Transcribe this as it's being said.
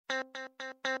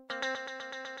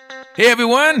Hey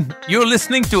everyone, you're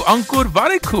listening to Ankur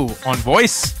Warikoo on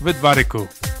Voice with Warikoo.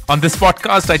 On this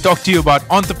podcast, I talk to you about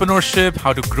entrepreneurship,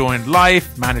 how to grow in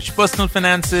life, manage personal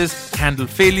finances, handle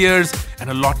failures, and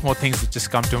a lot more things that just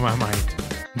come to my mind.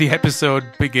 The episode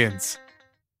begins.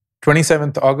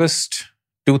 27th August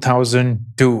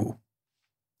 2002.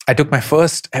 I took my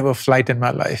first ever flight in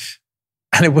my life,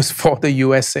 and it was for the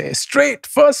USA. Straight,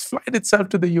 first flight itself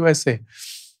to the USA.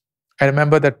 I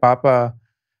remember that Papa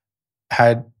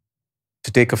had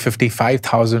to take a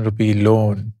 55,000 rupee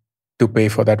loan to pay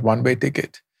for that one-way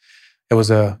ticket. It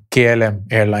was a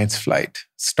KLM Airlines flight,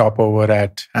 stopover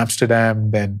at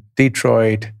Amsterdam, then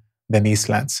Detroit, then East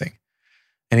Lansing.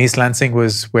 And East Lansing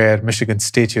was where Michigan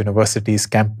State University's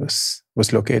campus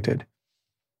was located.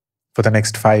 For the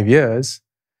next 5 years,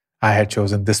 I had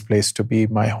chosen this place to be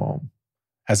my home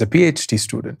as a PhD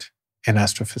student in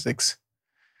astrophysics.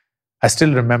 I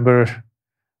still remember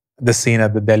the scene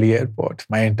at the Delhi airport.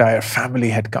 My entire family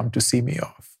had come to see me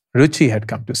off. Ruchi had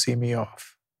come to see me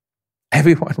off.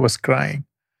 Everyone was crying.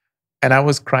 And I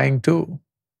was crying too.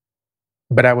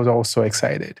 But I was also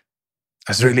excited.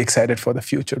 I was really excited for the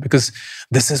future because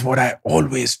this is what I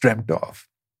always dreamt of.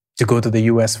 To go to the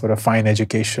US for a fine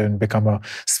education, become a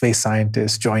space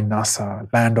scientist, join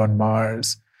NASA, land on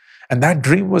Mars. And that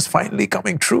dream was finally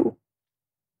coming true.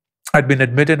 I'd been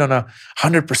admitted on a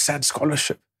 100%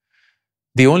 scholarship.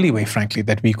 The only way, frankly,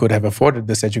 that we could have afforded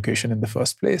this education in the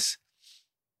first place.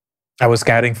 I was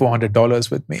carrying $400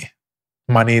 with me,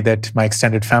 money that my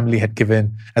extended family had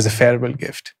given as a farewell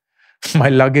gift. My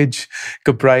luggage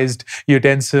comprised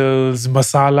utensils,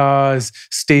 masalas,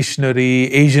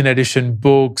 stationery, Asian edition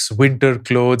books, winter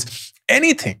clothes,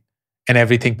 anything and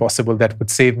everything possible that would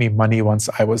save me money once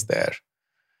I was there.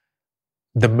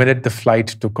 The minute the flight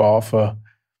took off, a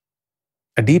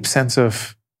deep sense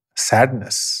of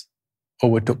sadness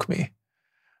overtook me.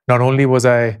 Not only was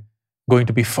I going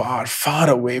to be far, far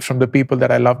away from the people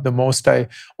that I loved the most, I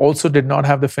also did not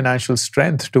have the financial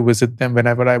strength to visit them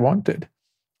whenever I wanted.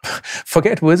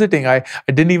 Forget visiting, I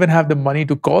didn't even have the money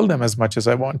to call them as much as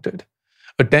I wanted.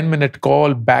 A 10-minute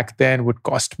call back then would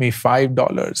cost me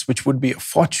 $5, which would be a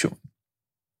fortune.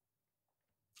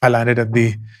 I landed at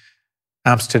the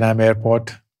Amsterdam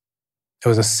airport. It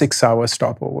was a 6-hour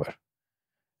stopover.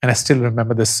 And I still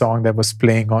remember the song that was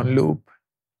playing on loop.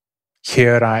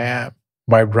 Here I Am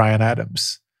by Bryan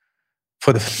Adams.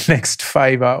 For the next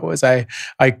 5 hours, I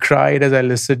cried as I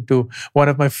listened to one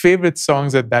of my favorite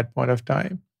songs at that point of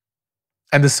time.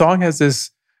 And the song has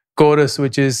this chorus,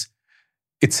 which is,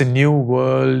 it's a new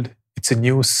world, it's a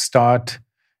new start,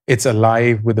 it's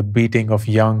alive with the beating of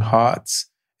young hearts.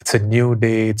 It's a new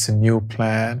day, it's a new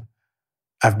plan.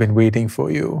 I've been waiting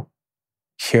for you.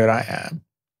 Here I am.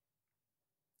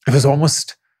 It was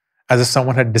almost as if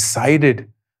someone had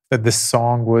decided that this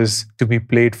song was to be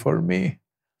played for me.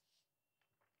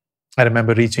 I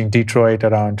remember reaching Detroit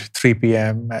around 3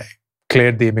 p.m. I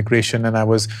cleared the immigration and I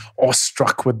was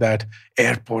awestruck with that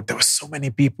airport. There were so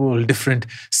many people, different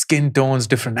skin tones,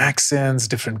 different accents,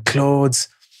 different clothes.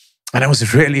 And I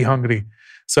was really hungry.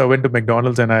 So I went to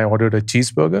McDonald's and I ordered a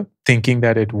cheeseburger, thinking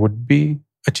that it would be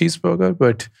a cheeseburger.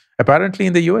 But apparently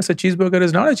in the US, a cheeseburger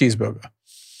is not a cheeseburger.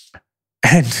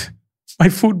 And my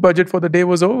food budget for the day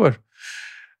was over.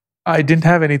 I didn't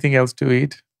have anything else to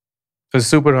eat. I was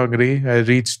super hungry. I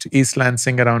reached East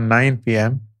Lansing around 9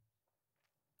 p.m.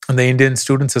 And the Indian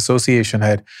Students Association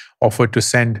had offered to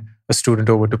send a student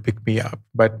over to pick me up.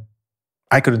 But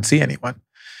I couldn't see anyone.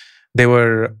 There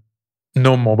were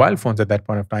no mobile phones at that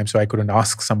point of time, so I couldn't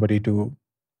ask somebody to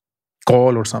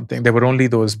call or something. There were only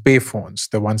those pay phones,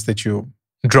 the ones that you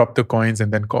drop the coins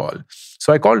and then call.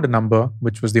 So I called a number,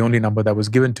 which was the only number that was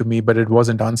given to me, but it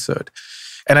wasn't answered.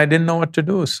 And I didn't know what to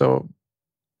do. So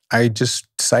I just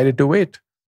decided to wait.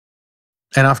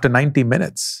 And after 90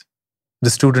 minutes, the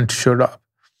student showed up,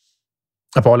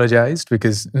 apologized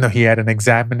because he had an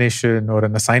examination or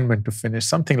an assignment to finish,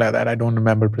 something like that. I don't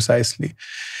remember precisely.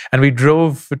 And we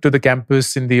drove to the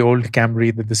campus in the old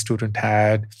Camry that the student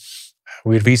had.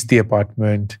 We reached the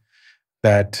apartment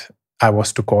that I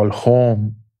was to call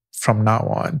home from now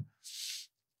on.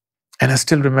 And I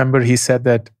still remember he said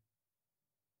that,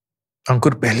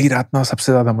 अंकुर पहली रात ना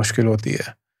सबसे ज़्यादा मुश्किल होती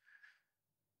है.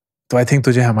 तो I think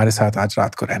तुझे हमारे साथ आज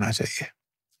रात को रहना चाहिए.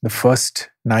 The first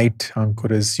night,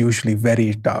 Ankur, is usually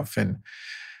very tough, and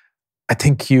I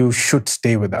think you should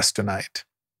stay with us tonight.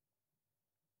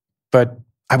 But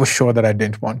I was sure that I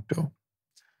didn't want to.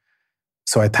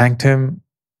 So I thanked him,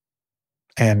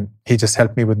 and he just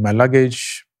helped me with my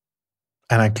luggage,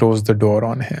 and I closed the door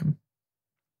on him.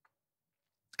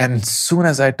 And as soon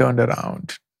as I turned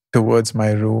around towards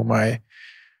my room, I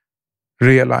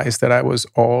realized that I was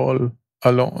all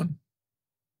alone.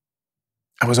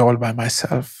 I was all by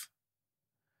myself.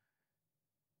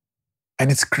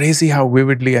 And it's crazy how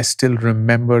vividly I still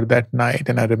remember that night,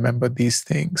 and I remember these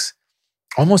things,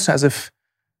 almost as if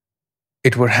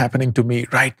it were happening to me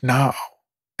right now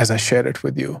as I share it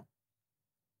with you.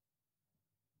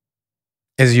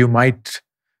 As you might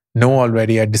know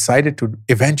already, I decided to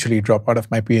eventually drop out of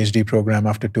my PhD program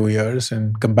after 2 years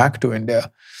and come back to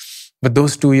India. But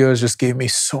those 2 years just gave me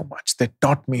so much. They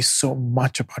taught me so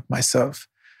much about myself.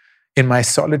 In my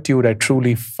solitude, I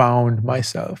truly found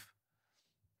myself.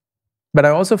 But I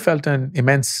also felt an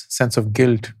immense sense of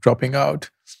guilt dropping out.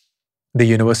 The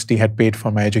university had paid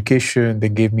for my education. They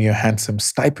gave me a handsome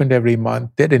stipend every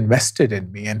month. They'd invested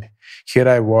in me. And here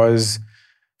I was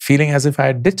feeling as if I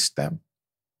had ditched them.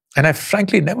 And I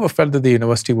frankly never felt that the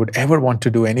university would ever want to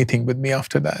do anything with me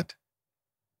after that.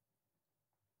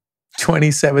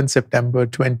 27 September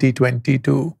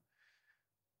 2022,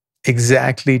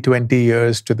 exactly 20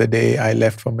 years to the day I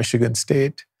left for Michigan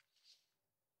State,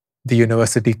 the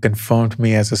university confirmed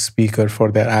me as a speaker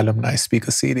for their alumni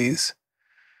speaker series.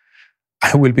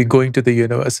 I will be going to the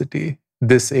university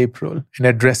this April and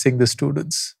addressing the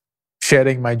students,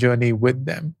 sharing my journey with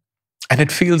them. And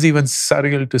it feels even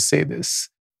surreal to say this.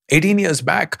 18 years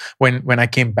back, when I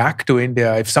came back to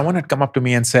India, if someone had come up to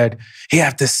me and said, hey, I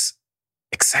have this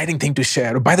exciting thing to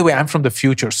share. By the way, I'm from the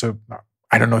future, so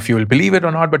I don't know if you will believe it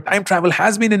or not, but time travel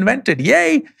has been invented.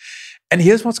 Yay! And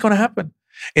here's what's going to happen.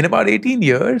 In about 18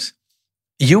 years,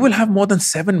 you will have more than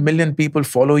 7 million people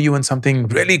follow you in something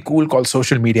really cool called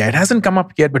social media. It hasn't come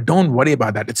up yet, but don't worry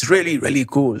about that. It's really, really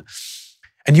cool.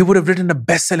 And you would have written a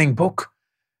best-selling book.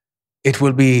 It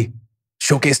will be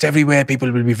showcased everywhere.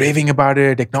 People will be raving about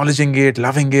it, acknowledging it,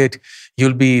 loving it.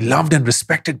 You'll be loved and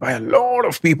respected by a lot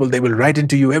of people. They will write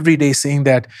into you every day saying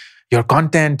that your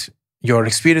content, your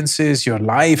experiences, your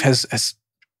life has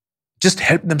just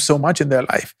helped them so much in their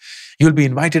life. You'll be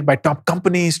invited by top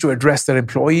companies to address their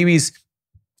employees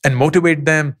and motivate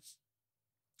them.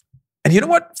 And you know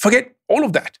what? Forget all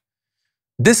of that.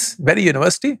 This very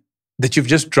university that you've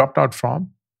just dropped out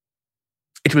from,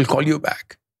 it will call you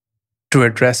back to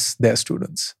address their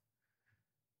students.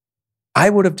 I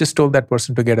would have just told that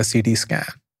person to get a CT scan,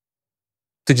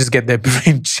 to just get their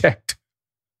brain checked.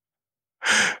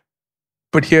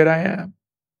 But here I am,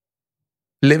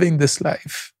 living this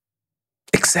life,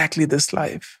 exactly this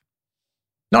life.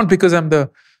 Not because I'm the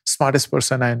smartest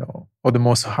person I know or the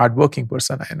most hardworking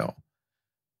person I know.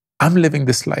 I'm living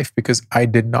this life because I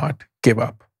did not give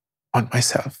up on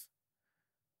myself.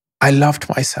 I loved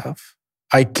myself.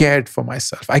 I cared for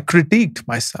myself. I critiqued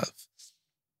myself.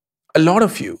 A lot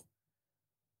of you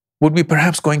would be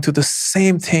perhaps going through the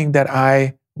same thing that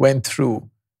I went through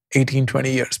 18,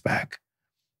 20 years back.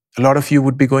 A lot of you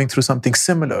would be going through something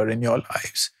similar in your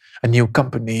lives. A new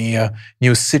company, a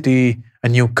new city, a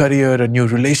new career, a new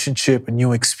relationship, a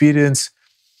new experience.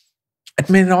 It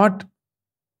may not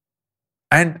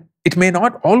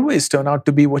always turn out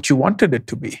to be what you wanted it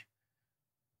to be.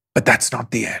 But that's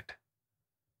not the end.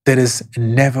 There is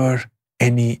never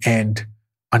any end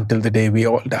until the day we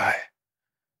all die.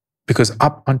 Because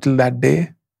up until that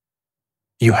day,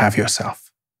 you have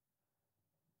yourself.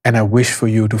 And I wish for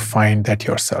you to find that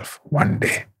yourself one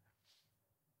day,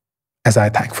 as I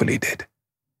thankfully did.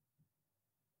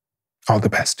 All the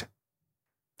best.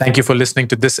 Thank you for listening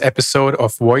to this episode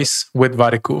of Voice with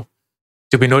Variku.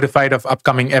 To be notified of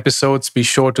upcoming episodes, be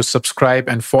sure to subscribe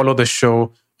and follow the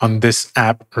show on this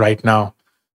app right now.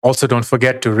 Also, don't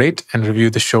forget to rate and review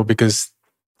the show because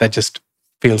that just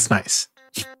feels nice.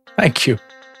 Thank you.